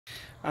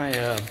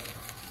I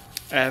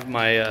have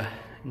my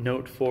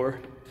Note 4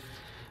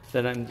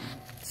 that I'm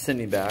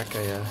sending back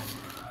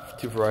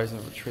to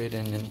Verizon for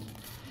trade-in, and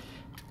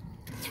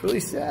it's really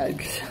sad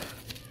because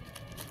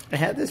I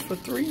had this for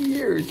 3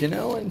 years, you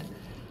know, and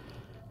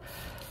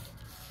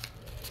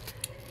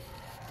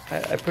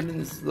I put it in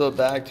this little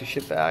bag to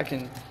ship back,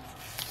 and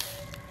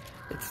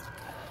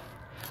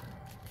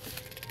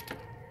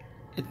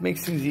it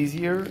makes things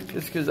easier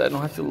just because I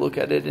don't have to look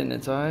at it in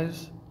its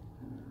eyes.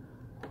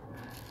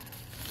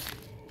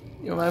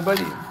 You know, my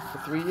buddy for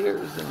 3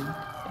 years, and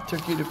I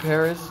took you to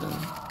Paris, and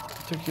I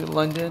took you to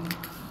London,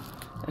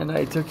 and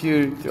I took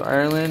you to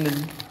Ireland,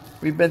 and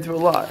we've been through a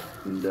lot,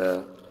 and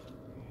I'm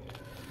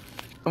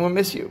gonna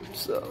miss you,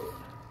 so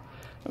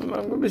I'm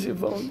gonna miss your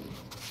phone.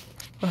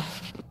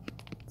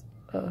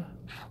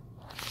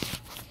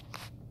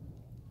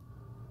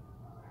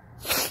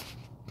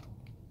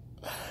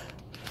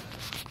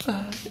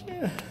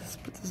 Yeah, let's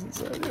put this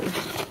inside here.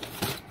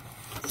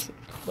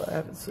 I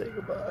have to say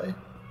goodbye.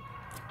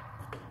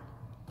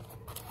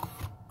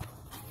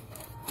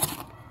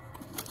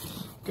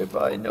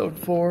 Goodbye, Note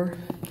 4.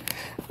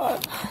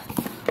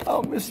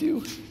 I'll miss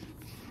you.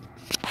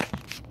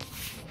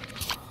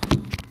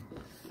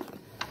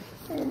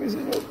 I'll miss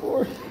you, Note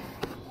 4.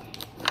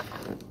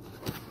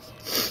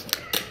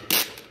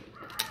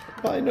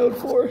 Bye, Note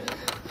 4.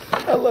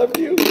 I love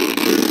you.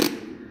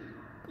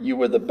 You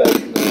were the best,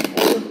 Note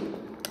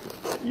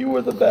 4. You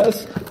were the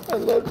best. I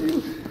love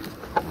you.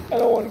 I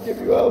don't want to give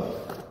you up.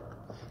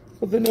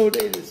 But the Note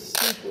 8 is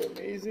super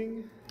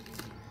amazing.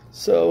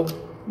 So,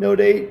 Note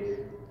 8,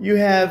 you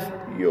have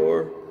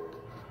your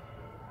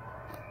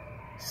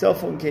cell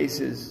phone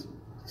cases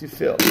to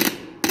fill.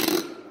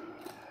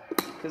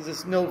 Because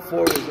this Note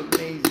 4 was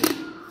amazing.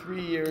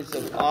 3 years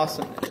of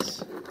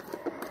awesomeness.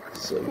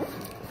 So,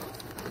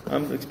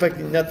 I'm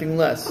expecting nothing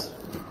less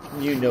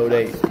from you, Note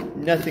 8.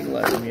 Nothing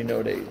less from you,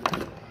 Note 8.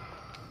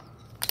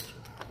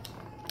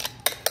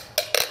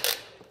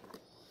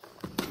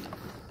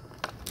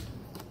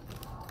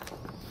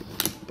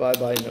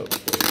 Bye-bye, Note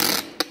 4.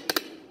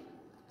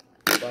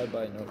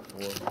 Bye-bye, Note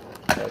 4.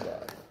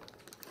 Bye-bye.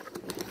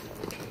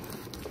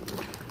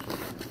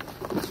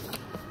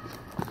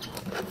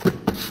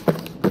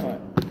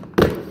 Alright.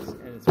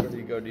 And it's ready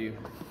to go to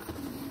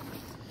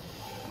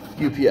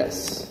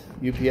UPS.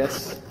 UPS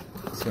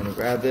is going to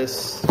grab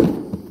this.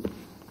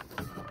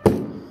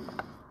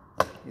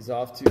 He's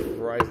off to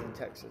Verizon,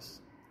 Texas.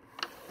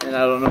 And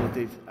I don't know what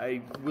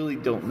I really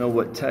don't know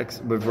what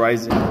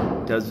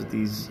Verizon does with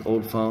these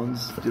old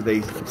phones. Do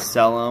they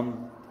sell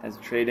them as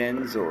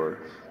trade-ins, or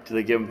do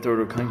they give them third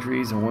world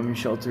countries and women's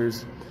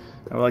shelters?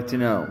 I would like to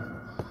know.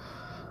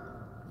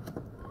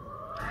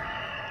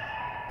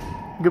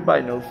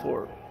 Goodbye, Note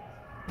 4.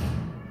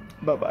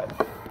 Bye-bye.